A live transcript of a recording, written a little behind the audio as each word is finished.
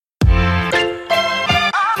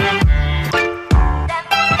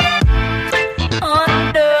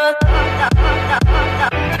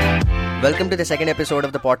Welcome to the second episode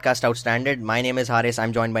of the podcast Outstanded. My name is Haris.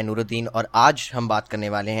 I'm joined by Nuruddin और आज हम बात करने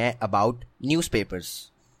वाले हैं about newspapers.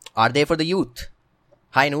 Are they for the youth?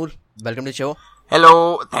 Hi Noor, welcome to the show. Hello,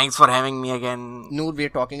 thanks for having me again. Noor,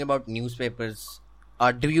 we're talking about newspapers.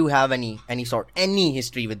 Do you have any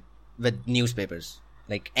history with newspapers?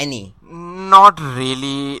 Like any? Not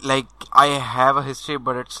really. Like I have a history,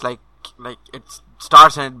 but it's like it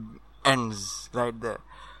starts and ends right there.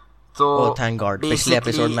 So oh, thank God. पिछले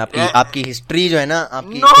episode में आपकी history जो है ना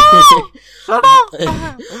आपकी No! Shut up!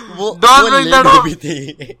 Don't bring that up! भी थी.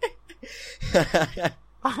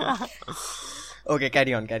 Okay,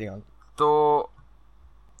 carry on. So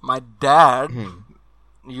my dad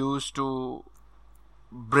used to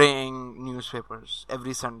bring newspapers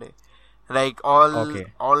every Sunday. Like all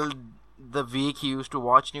the week he used to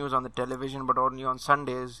watch news on the television, but only on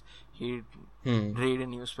Sundays he'd read a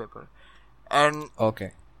newspaper. And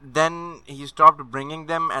then he stopped bringing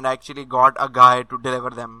them and actually got a guy to deliver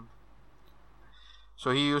them. So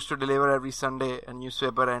he used to deliver every Sunday a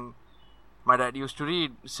newspaper and my dad used to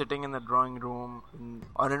read sitting in the drawing room.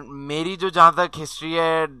 और मेरी जो जहाँ तक history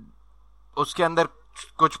है उसके अंदर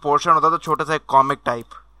कुछ portion होता था, छोटा सा एक कॉमिक टाइप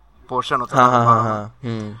पोर्शन होता था.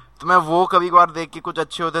 तो मैं वो कभी कभार देख के कुछ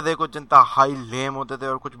अच्छे होते थे, कुछ जनता हाई लेम होते थे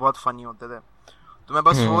और कुछ बहुत फनी होते थे. तो मैं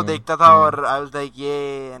बस वो देखता था और आई वाज लाइक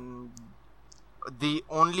ये. And the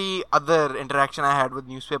only other interaction I had with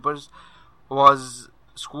newspapers was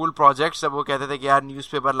school projects. जब वो कहते थे कि यार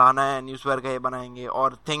newspaper लाना है, newspaper का ये बनाएंगे,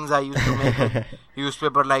 और things I used to make with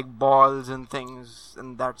newspaper like balls and things,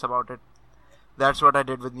 and that's about it. That's what I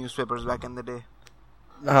did with newspapers back in the day.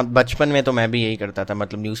 हाँ, बचपन में तो मैं भी यही करता था.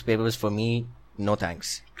 मतलब newspapers for me, no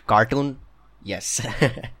thanks. Cartoon, yes.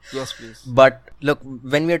 Yes, please. But look,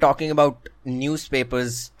 when we are talking about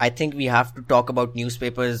newspapers, I think we have to talk about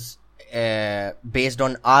newspapers based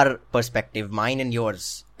on our perspective, mine and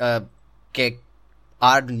yours.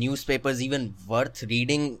 Are newspapers even worth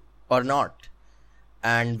reading or not?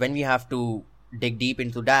 And when we have to dig deep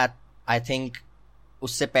into that, I think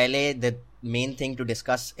usse pehle the main thing to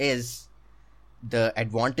discuss is the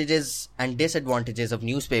advantages and disadvantages of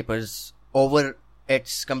newspapers over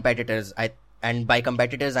its competitors. And by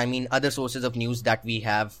competitors I mean other sources of news that we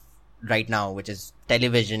have right now, which is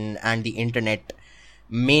television and the internet,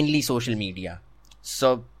 mainly social media. So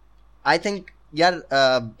I think यार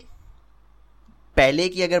पहले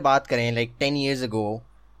की अगर बात करें like 10 years ago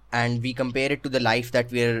and we compare it to the life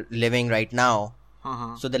that we're living right now,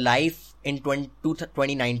 so the life in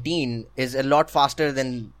 2019 is a lot faster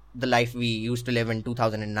than the life we used to live in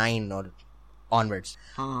 2009 or onwards.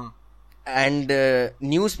 And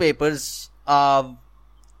newspapers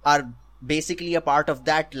are basically a part of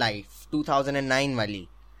that life, 2009 wali.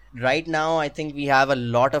 Right now, I think we have a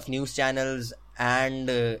lot of news channels and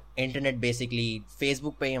internet basically.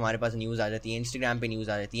 Facebook पे हमारे पास news आ जाती है, Instagram पे news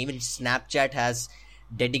आ जाती है. Even Snapchat has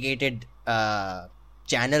dedicated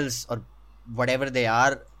channels or whatever they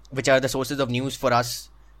are, which are the sources of news for us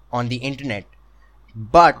on the internet.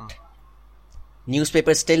 But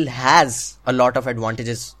newspaper still has a lot of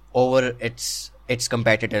advantages over its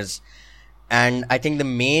competitors. And I think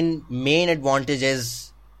the main advantage is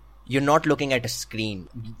you're not looking at a screen.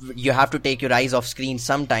 You have to take your eyes off screen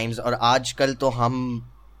sometimes. और आजकल तो हम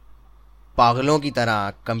पागलों की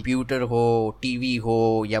तरह computer हो, TV हो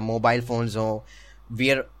या मोबाइल फोन्स हो,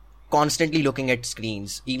 we are constantly looking at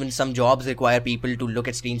screens. Even some jobs require people to look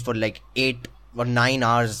at screens for like 8 or 9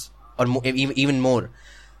 hours or even more.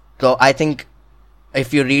 So I think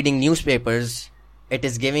if you're reading newspapers, it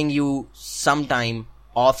is giving you some time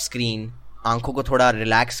off screen. आंखों को थोड़ा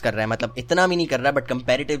relax कर रहा है, मतलब इतना भी नहीं कर रहा, but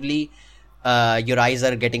comparatively your eyes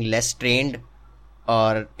are getting less trained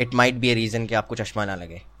और it might be a reason कि आपको चश्मा ना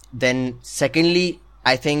लगे. Then secondly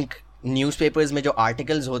I think newspapers में जो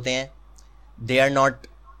आर्टिकल्स होते हैं they are not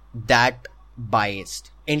that biased.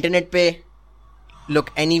 Internet पे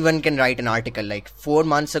look, anyone can write an article. Like 4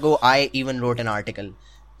 months ago I even wrote an article.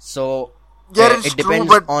 So yeah, it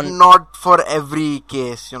depends true, but on not for every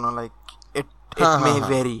case, you know, like it may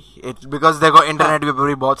vary. It's because देखो internet पे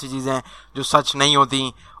भी बहुत सी चीजें हैं जो सच नहीं होती,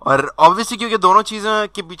 और obviously क्योंकि दोनों चीजों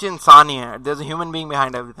के पीछे इंसान ही है. There's a human being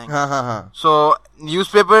behind everything. So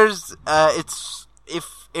newspapers, if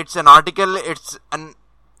it's an article, it's an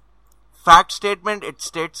fact statement. It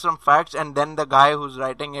states some facts, and then the guy who's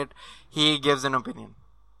writing it, he gives an opinion,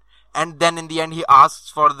 and then in the end he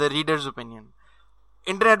asks for the reader's opinion.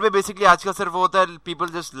 Internet पे basically आजकल सिर्फ वो होता है,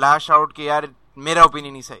 people just lash out कि यार मेरा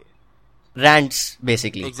opinion ही सही है. rants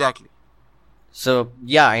basically. Exactly. So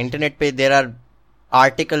yeah, internet पे there are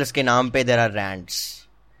articles के नाम पे there are rants.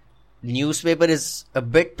 Newspaper is a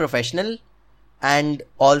bit professional, and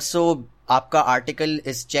also आपका article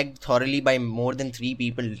is checked thoroughly bye more than 3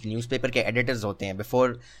 people. Newspaper के एडिटर्स होते हैं.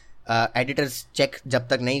 बिफोर एडिटर्स चेक जब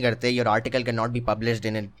तक नहीं करते, your article can not be published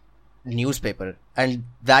in newspaper, and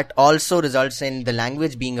that also results in the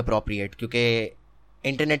language being appropriate, क्योंकि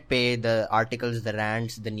internet पे the articles, the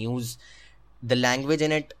rants, the news, the language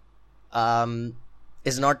in it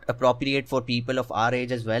is not appropriate for people of our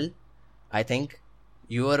age as well. I think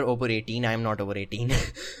you are over 18, I am not over 18.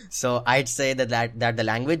 So I'd say that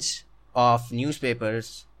the language of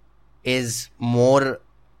newspapers is more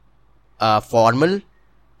formal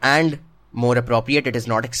and more appropriate. It is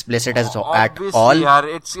not explicit at all. Yeah,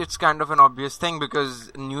 it's kind of an obvious thing, because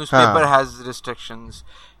newspaper has restrictions.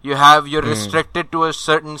 You're restricted to a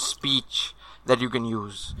certain speech that you can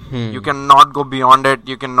use. You cannot go beyond it.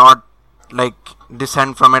 You cannot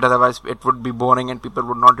descend from it, otherwise it would be boring and people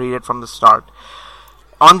would not read it from the start.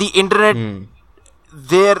 On the internet,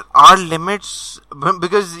 there are limits,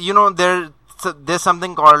 because there's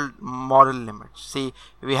something called moral limits. See,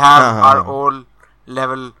 we have our own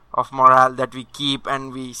level of morale that we keep,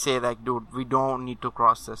 and we say dude, we don't need to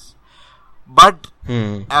cross this. But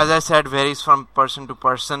as I said, varies from person to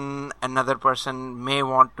person. Another person may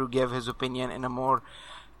want to give his opinion in a more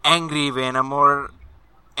angry way, in a more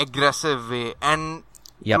aggressive way, and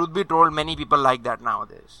truth be told, many people like that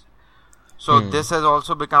nowadays. So this has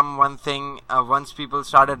also become one thing. Once people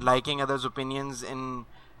started liking others' opinions in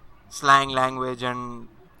slang language and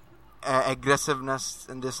aggressiveness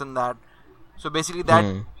and this and that, so basically that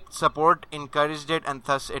support encouraged it, and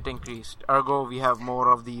thus it increased. Ergo, we have more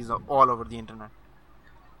of these all over the internet.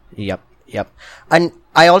 Yep. And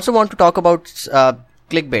I also want to talk about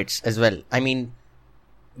clickbaits as well. I mean,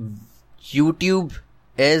 YouTube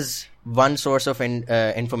is one source of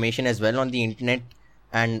information as well on the internet,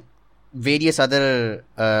 and various other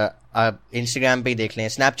Instagram पे देख लें,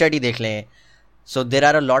 Snapchat ही देख लें. So there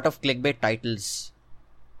are a lot of clickbait titles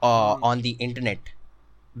on the internet,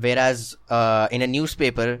 whereas in a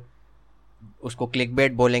newspaper उसको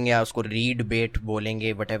clickbait बोलेंगे या उसको read bait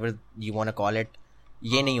बोलेंगे, whatever you want to call it,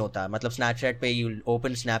 ये नहीं होता. मतलब Snapchat पे you'll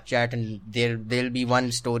open Snapchat and there'll be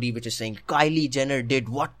one story which is saying Kylie Jenner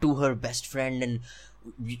did what to her best friend, and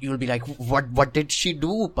you'll be like, what did she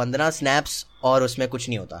do? 15 snaps और उसमें कुछ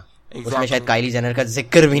नहीं होता. उसमें शायद काइली जेनर का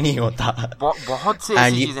जिक्र भी नहीं होता. बहुत सी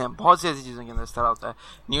ऐसी चीजें के अंदर इस तरह होता है.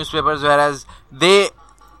 न्यूज़पेपर्स whereas they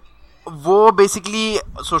वो बेसिकली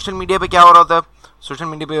सोशल मीडिया पे क्या हो रहा होता है, सोशल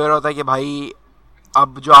मीडिया पे हो रहा होता है कि भाई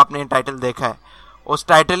अब जो आपने टाइटल देखा है, उस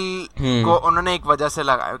टाइटल को उन्होंने एक वजह से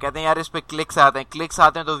लगाया. कहते हैं यार इस पे क्लिक्स आते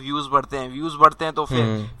हैं तो व्यूज बढ़ते हैं तो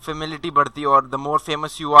फिर फेमिलिटी बढ़ती है, और the more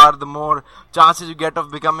famous you are, the more chances you get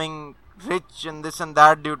of becoming rich and this and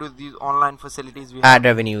that due to these online facilities we have. Ad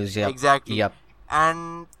revenues, yeah. Exactly. Yep.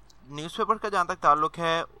 And newspaper का जहाँ तक ताल्लुक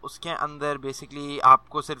है, उसके अंदर basically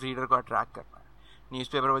आपको सिर्फ reader को अट्रैक्ट करना है.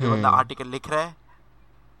 न्यूज़पेपर में जो बंदा आर्टिकल लिख रहा है,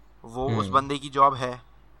 वो उस बंदे की जॉब है.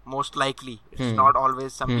 Most likely, it's not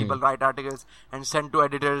always. Some people write articles and send to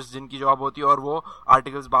editors जिनकी जॉब होती है, और वो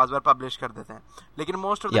articles बार बार publish कर देते हैं. लेकिन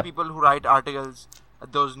most of the people who write articles,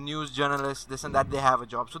 those news journalists, this and that, they have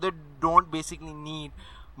a job, so they don't basically need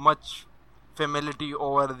much familiarity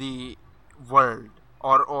over the world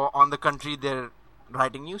or on the country they're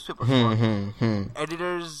writing newspapers for.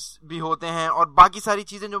 Editors भी होते हैं, और बाकी सारी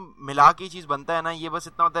चीजें जो मिला के चीज बनता है ना, ये बस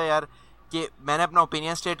इतना होता है यार कि मैंने अपना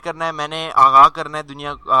ओपिनियन स्टेट करना है, मैंने आगाह करना है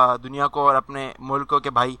दुनिया को और अपने मुल्क को कि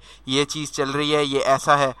भाई ये चीज चल रही है, ये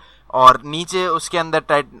ऐसा है, और नीचे उसके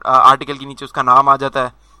अंदर आर्टिकल के नीचे उसका नाम आ जाता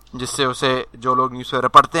है, जिससे उसे जो लोग न्यूज़पेपर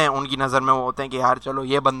पढ़ते हैं उनकी नज़र में वो होते हैं कि यार चलो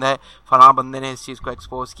ये बंदा है, फलां बंदे ने इस चीज़ को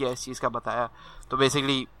एक्सपोज किया, इस चीज़ का बताया. तो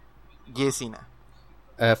बेसिकली ये सीन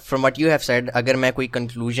है. From what you have said, अगर मैं कोई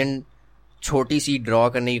कंक्लूजन छोटी सी ड्रॉ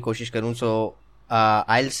करने की कोशिश करूं, सो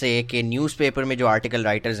आई विल से कि न्यूज़पेपर में जो आर्टिकल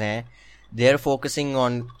राइटर्स हैं, they are focusing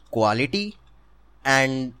on quality,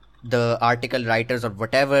 and the article writers और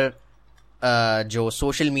व्हाटएवर जो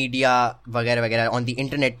सोशल मीडिया वगैरह वगैरह ऑन द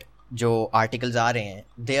इंटरनेट जो आर्टिकल्स आ रहे हैं,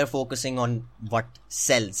 they are focusing on what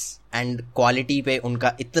sales, and quality पे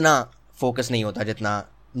उनका इतना फोकस नहीं होता जितना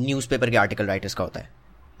न्यूज़पेपर के आर्टिकल राइटर्स का होता है.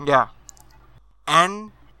 या and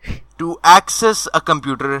to access a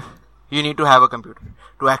computer you need to have a computer.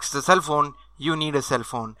 To access a cell phone, you need a cell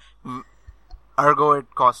phone. Ergo, it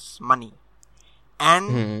costs money.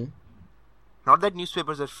 And not that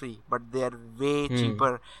newspapers are free, but they are way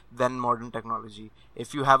cheaper than modern technology.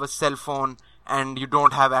 If you have a cell phone and you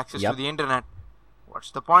don't have access to the internet,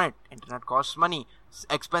 what's the point? Internet costs money.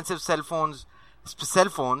 Expensive cell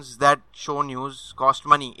phones that show news cost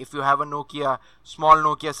money. If you have a small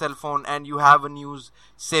Nokia cell phone, and you have a news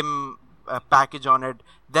SIM package on it,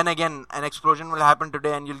 then again an explosion will happen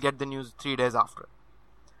today and you'll get the news 3 days after.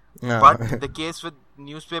 But the case with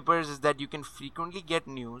newspapers is that you can frequently get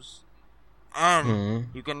news and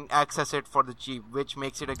you can access it for the cheap, which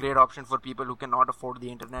makes it a great option for people who cannot afford the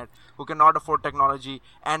internet, who cannot afford technology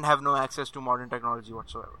and have no access to modern technology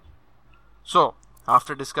whatsoever. So,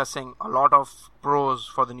 after discussing a lot of pros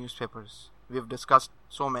for the newspapers, we've discussed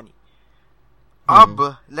so many.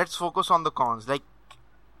 Ab, let's focus on the cons. Like,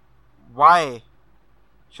 why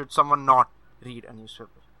should someone not read a newspaper?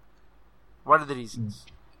 What are the reasons?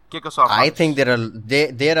 Kick us off. I think there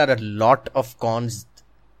are a lot of cons,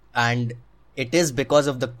 and it is because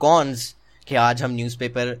of the cons कि आज हम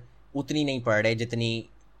newspaper उतनी नहीं पढ़ रहे जितनी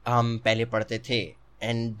हम पहले पढ़ते थे.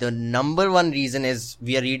 And the number one reason is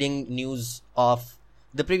we are reading news of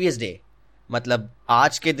the previous day. मतलब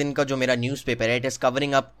आज के दिन का जो मेरा newspaper है, it is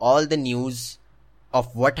covering up all the news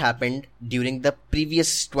of what happened during the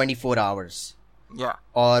previous 24 hours. Yeah.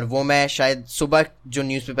 और वो मैं शायद सुबह जो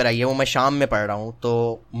न्यूज़पेपर आई है वो मैं शाम में पढ़ रहा हूँ,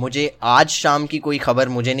 तो मुझे आज शाम की कोई खबर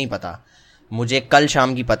मुझे नहीं पता, मुझे कल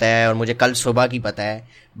शाम की पता है और मुझे कल सुबह की पता है.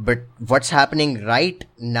 But what's happening right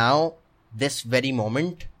now this very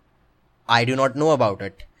moment I do not know about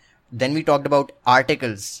it. Then we talked about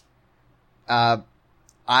articles.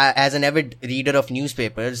 As an avid reader of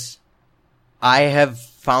newspapers, I have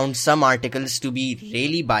found some articles to be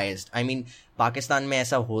really biased. I mean, Pakistan में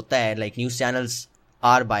ऐसा होता है, like news channels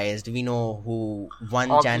are biased. We know who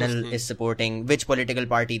one channel is supporting, which political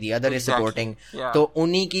party the other is supporting. Yeah. तो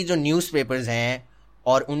उन्हीं की जो newspapers हैं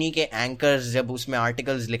और उन्हीं के anchors जब उसमें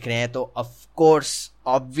articles लिख रहे हैं, तो of course,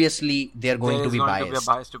 obviously, they are going to be biased. There is going to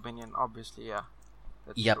be a biased opinion, obviously, yeah.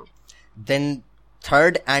 That's true. Then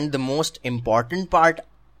third and the most important part,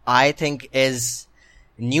 I think, is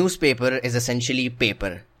newspaper is essentially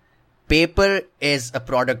paper. Paper is a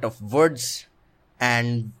product of woods,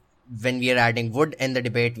 and when we are adding wood in the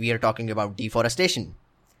debate, we are talking about deforestation.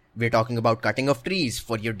 We're talking about cutting of trees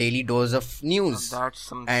for your daily dose of news. That's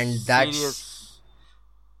some serious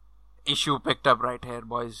issue picked up right here,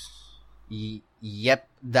 boys. Yep,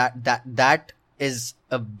 that is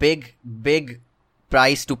a big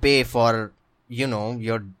price to pay for, you know,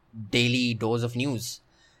 your daily dose of news.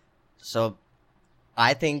 So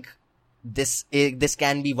I think this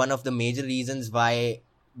can be one of the major reasons why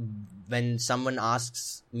when someone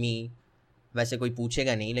asks me, वैसे कोई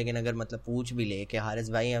पूछेगा नहीं, लेकिन अगर मतलब पूछ भी ले कि हारिस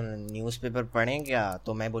भाई हम न्यूज़पेपर पढ़ें क्या,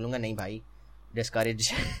 तो मैं बोलूँगा नहीं भाई,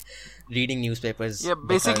 discourage reading newspapers. Yeah,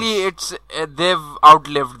 basically it's they've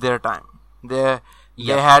outlived their time. They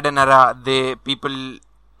had an era. People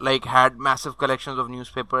like had massive collections of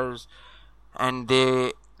newspapers, and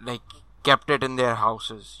they like kept it in their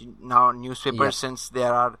houses. Now newspapers, since they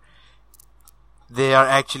are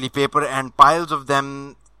actually paper, and piles of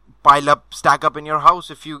them stack up in your house.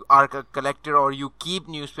 If you are a collector or you keep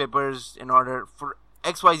newspapers in order for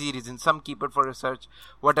XYZ reasons, some keep it for research,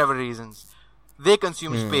 whatever reasons, they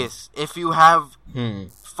consume space. If you have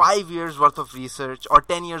 5 years worth of research or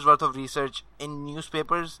 10 years worth of research in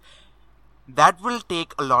newspapers, that will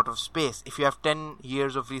take a lot of space. If you have 10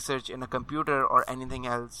 years of research in a computer or anything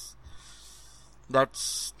else,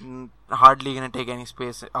 that's hardly going to take any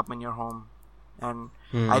space up in your home. And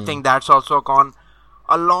I think that's also a con.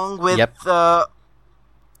 Along with, I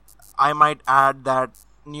might add that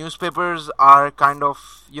newspapers are kind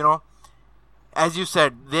of, you know, as you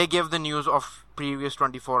said, they give the news of previous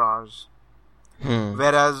 24 hours.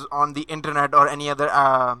 Whereas on the internet or any other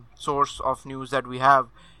source of news that we have,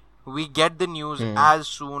 we get the news as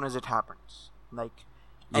soon as it happens. Like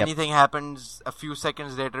anything happens, a few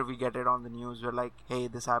seconds later we get it on the news. We're like, hey,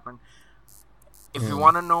 this happened. If you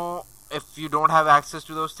want to know, if you don't have access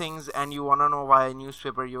to those things and you want to know why a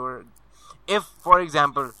newspaper if, for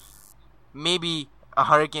example, maybe a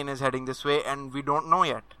hurricane is heading this way and we don't know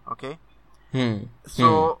yet, okay?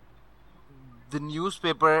 So the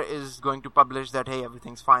newspaper is going to publish that, hey,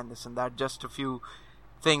 everything's fine, this and that, just a few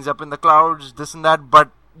things up in the clouds, this and that,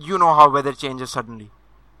 but you know how weather changes suddenly.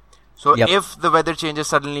 So if the weather changes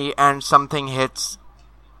suddenly and something hits,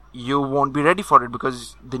 you won't be ready for it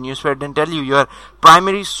because the newspaper didn't tell you. Your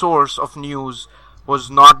primary source of news was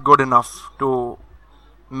not good enough to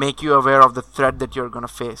make you aware of the threat that you're going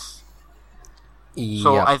to face.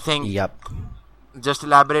 So I think just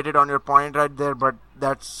elaborated on your point right there, but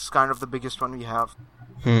that's kind of the biggest one we have.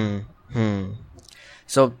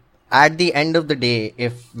 So at the end of the day,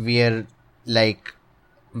 if we are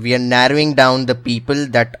narrowing down the people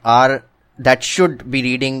that should be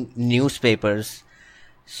reading newspapers,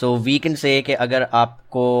 so we can say कि अगर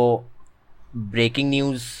आपको breaking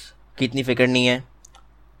news की इतनी फिक्र नहीं है,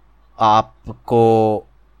 आपको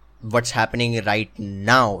what's happening right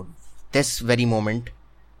now, this very moment,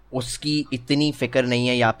 उसकी इतनी फिक्र नहीं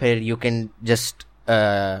है, या फिर you can just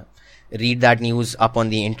read that news up on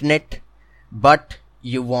the internet, but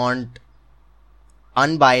you want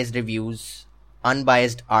unbiased reviews,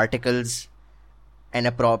 unbiased articles, and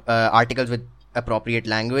articles with appropriate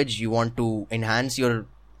language. You want to enhance your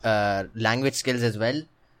language skills as well.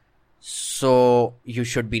 So you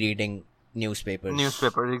should be reading newspapers.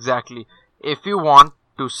 Newspapers, exactly. If you want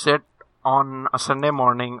to sit on a Sunday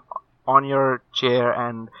morning on your chair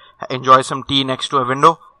and enjoy some tea next to a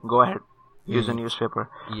window, go ahead. Use a newspaper.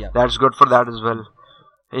 Yeah. That's good for that as well.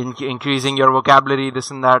 Increasing your vocabulary, this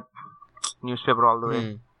and that. Newspaper all the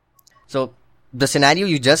way. So the scenario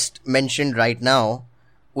you just mentioned right now,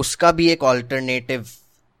 उसका भी एक alternative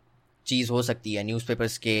चीज हो सकती है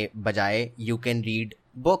newspapers के बजाय. You can read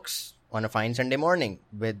books on a fine Sunday morning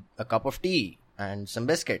with a cup of tea and some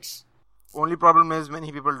biscuits. Only problem is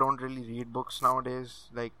many people don't really read books nowadays.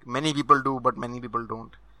 Like, many people do, but many people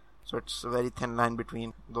don't. So it's a very thin line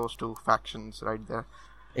between those two factions right there.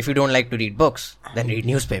 If you don't like to read books, then read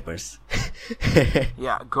newspapers.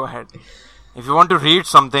 Yeah, go ahead. If you want to read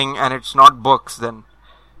something and it's not books, then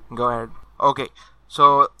go ahead. Okay,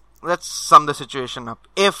 so let's sum the situation up.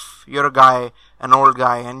 If you're a guy, an old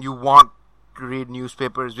guy, and you want to read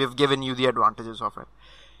newspapers, we've given you the advantages of it.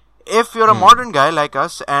 If you're a modern guy like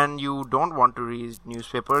us and you don't want to read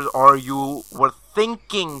newspapers, or you were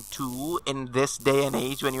thinking to in this day and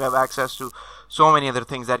age when you have access to so many other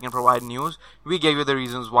things that can provide news, we gave you the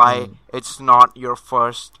reasons why it's not your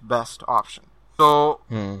first best option. So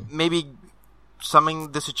maybe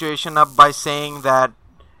summing the situation up by saying that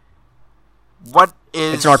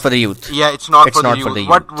it's not for the youth. Yeah, it's not for the youth.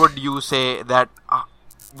 What would you say that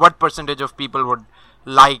what percentage of people would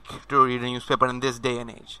like to read a newspaper in this day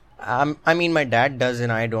and age? I mean, my dad does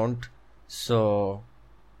and I don't. So,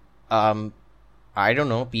 I don't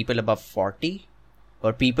know, people above 40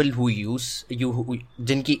 or people who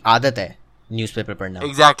जिनकी आदत है newspaper पढ़ना.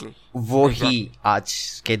 Exactly. वो ही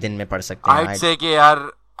आज के दिन में पढ़ सकते हैं. I'd say कि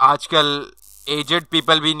यार आजकल aged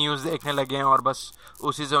people भी news देखने लगे हैं और बस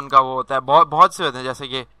उसी से उनका वो होता है. बहुत से होते हैं, जैसे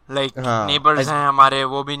कि like neighbors हैं हमारे,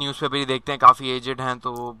 वो भी newspaper ही देखते हैं, काफी aged हैं,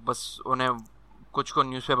 तो बस उन्हें कुछ को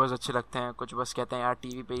न्यूज़पेपर्स अच्छे लगते हैं, कुछ बस कहते हैं यार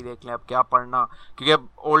टीवी पे ही देख लें, अब क्या पढ़ना, क्योंकि अब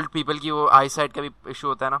ओल्ड पीपल की वो आई साइट का भी इशू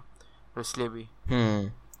होता है ना, तो इसलिए भी.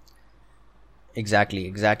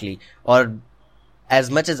 एग्जैक्टली. और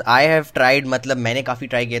as much as I have tried, मतलब मैंने काफ़ी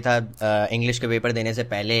ट्राई किया था इंग्लिश के पेपर देने से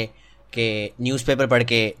पहले कि न्यूज़पेपर पढ़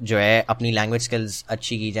के जो है अपनी लैंग्वेज स्किल्स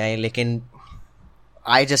अच्छी की जाए, लेकिन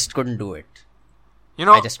I just couldn't do it. You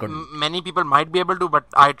know, many people might be able to, but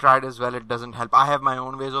I tried as well. It doesn't help. I have my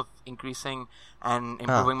own ways of increasing and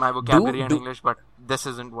improving my vocabulary in English, but this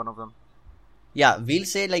isn't one of them. Yeah, we'll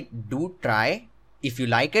say like, do try. If you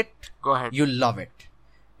like it, go ahead. You'll love it.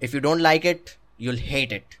 If you don't like it, you'll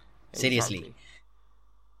hate it. Seriously. Exactly.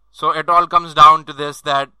 So it all comes down to this,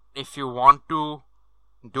 that if you want to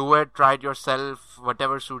do it, try it yourself,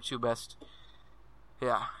 whatever suits you best.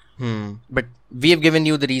 Yeah. But we have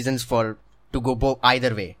given you the reasons to go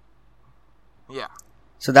either way. Yeah.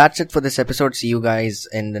 So that's it for this episode. See you guys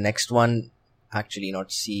in the next one. Actually,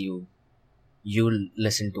 not see you. You'll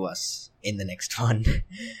listen to us in the next one.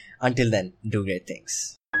 Until then, do great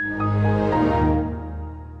things.